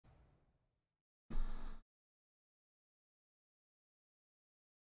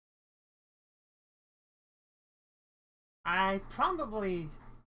I probably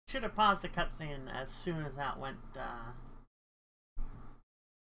should have paused the cutscene as soon as that went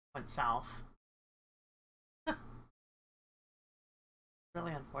south.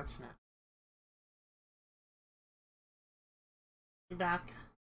 Really unfortunate. Be back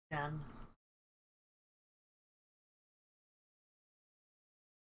again.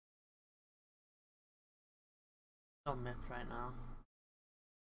 So miffed right now.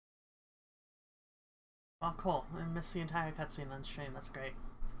 Oh, cool. I missed the entire cutscene on stream. That's great.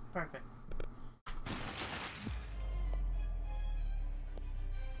 Perfect.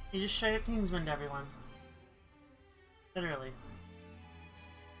 You just straight up Kingsman to everyone. Literally.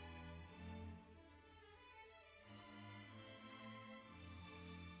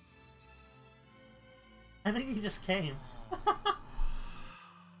 I think he just came.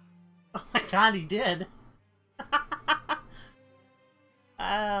 Oh my god, he did.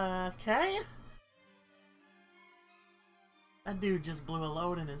 Okay. That dude just blew a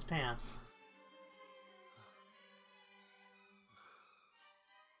load in his pants.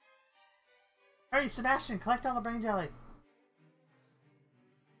 Hurry, Sebastian, collect all the brain jelly.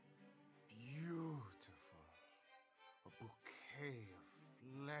 Beautiful. A bouquet of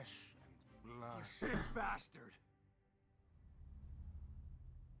flesh and blood. You sick bastard!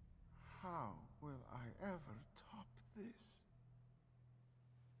 How will I ever top this?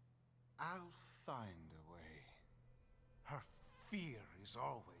 I'll find a way. Her fear is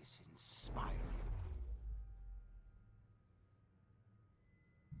always inspiring.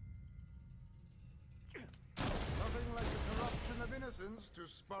 Nothing like the corruption of innocence to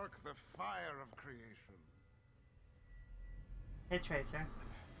spark the fire of creation. Hey, Tracer.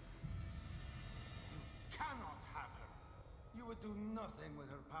 You cannot have her. You would do nothing with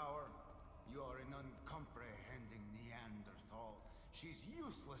her power. You are an uncomprehending Neanderthal. She's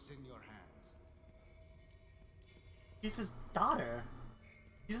useless in your hands. She's his daughter.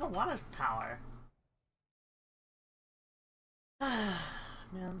 She doesn't want his power.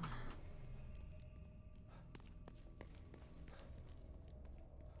 Man.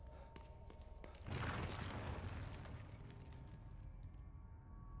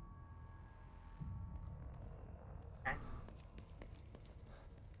 Okay.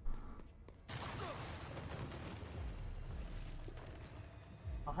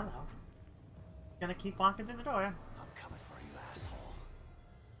 Oh, hello. Gonna keep walking through the door. I'm coming for you, asshole.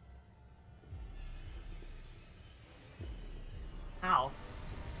 How?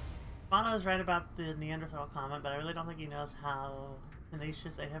 Bono's right about the Neanderthal comment, but I really don't think he knows how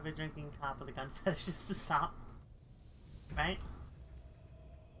tenacious a heavy drinking cop with a gun fetish is to stop. Right?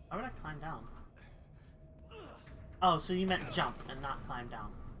 Why would I climb down? Oh, so you meant jump and not climb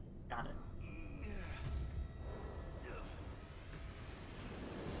down. Got it.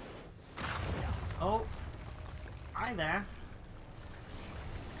 Oh. Hi there.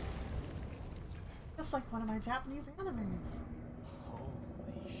 Just like one of my Japanese animes.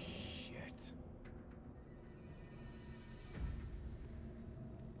 Holy shit.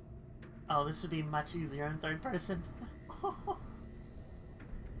 Oh, this would be much easier in third person. Oh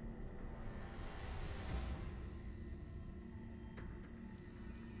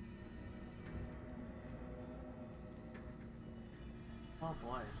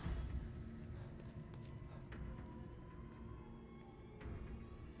boy.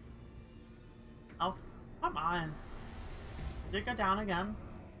 Oh, come on. Did it go down again?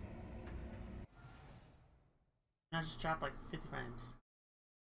 I just dropped like 50 frames.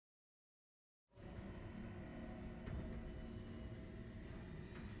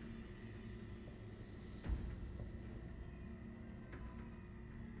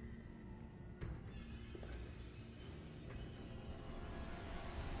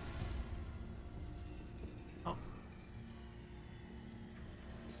 Oh.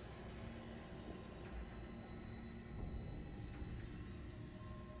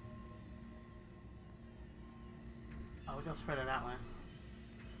 Oh, it goes further that way.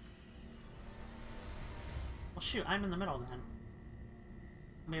 Well, shoot, I'm in the middle then. I'm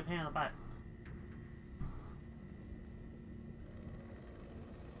gonna be a pain in the butt.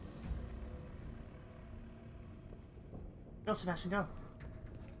 Go, Sebastian, go!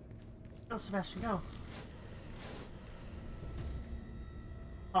 Go, Sebastian, go!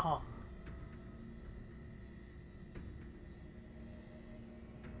 Oh.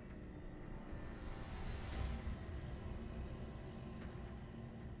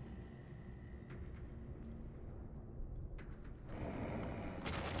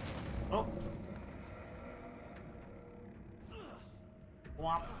 Oh.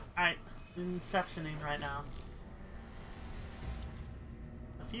 Womp. Alright, inceptioning right now.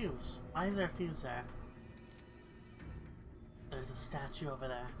 A fuse. Why is there a fuse there? There's a statue over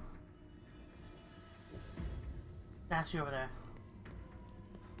there. Statue over there.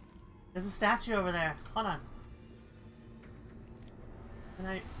 There's a statue over there. Hold on. Can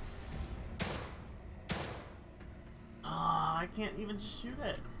I... Oh, I can't even shoot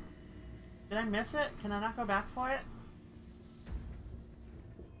it. Did I miss it? Can I not go back for it?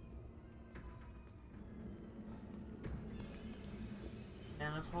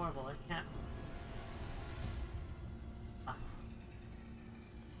 Man, that's horrible. I can't... Sucks.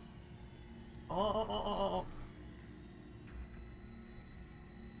 Oh.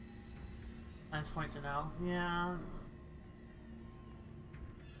 Nice point to know. Yeah.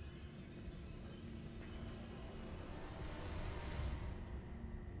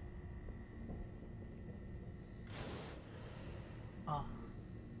 Oh.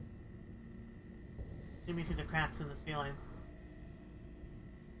 See me through the cracks in the ceiling.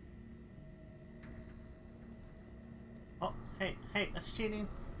 Oh, hey, that's cheating.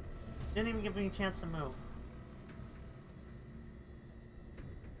 Didn't even give me a chance to move.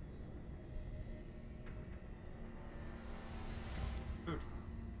 Rude.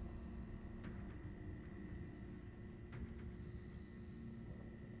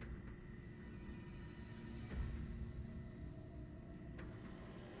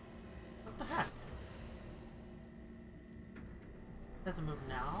 What the heck? I have to move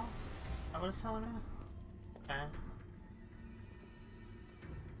now? Is that what it's telling me? Okay.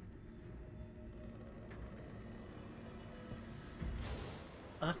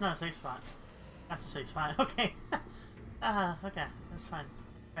 Oh, that's not a safe spot. That's a safe spot. Okay. Okay. That's fine.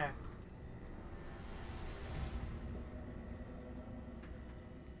 Fair.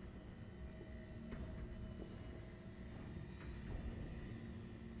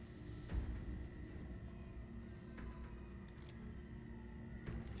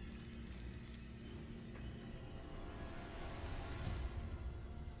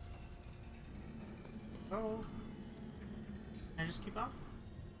 Oh. Can I just keep on?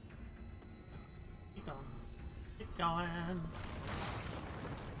 Keep going. Keep going.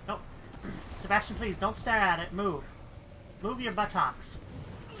 Nope. Sebastian, please, don't stare at it. Move. Move your buttocks.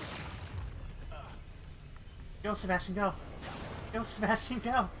 Go, Sebastian, go. Go, Sebastian,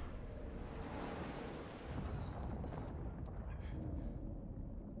 go.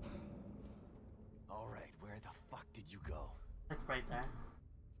 Alright, where the fuck did you go? Like right there.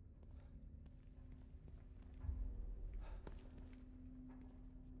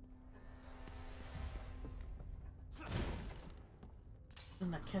 In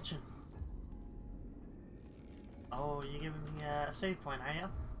the kitchen. Oh, you're giving me a save point, are you?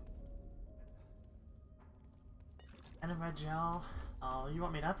 And a red gel. Oh, you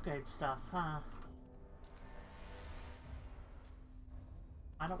want me to upgrade stuff, huh?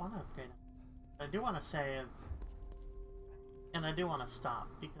 I don't want to upgrade it. I do want to save. And I do want to stop,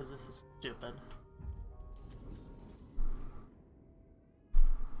 because this is stupid.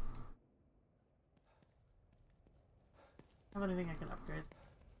 Have anything I can upgrade?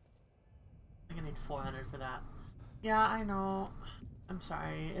 I think I need 400 for that. Yeah, I know. I'm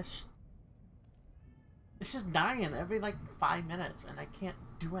sorry. It's just dying every like 5 minutes, and I can't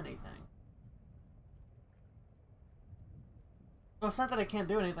do anything. Well, it's not that I can't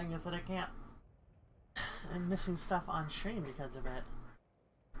do anything; it's that I can't. I'm missing stuff on stream because of it.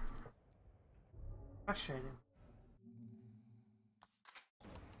 Frustrating.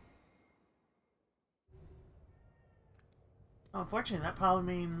 Unfortunately, that probably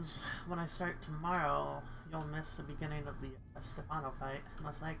means when I start tomorrow, you'll miss the beginning of the Stefano fight,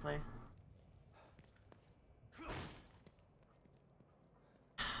 most likely.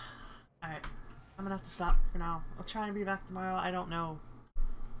 Alright, I'm gonna have to stop for now. I'll try and be back tomorrow. I don't know.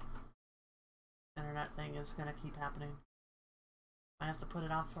 Internet thing is gonna keep happening. I have to put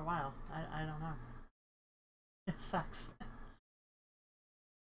it off for a while. I don't know. It sucks.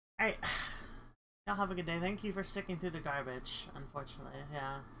 Alright. Y'all have a good day. Thank you for sticking through the garbage, unfortunately.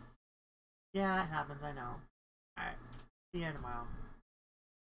 Yeah. Yeah, it happens, I know. Alright. See you tomorrow.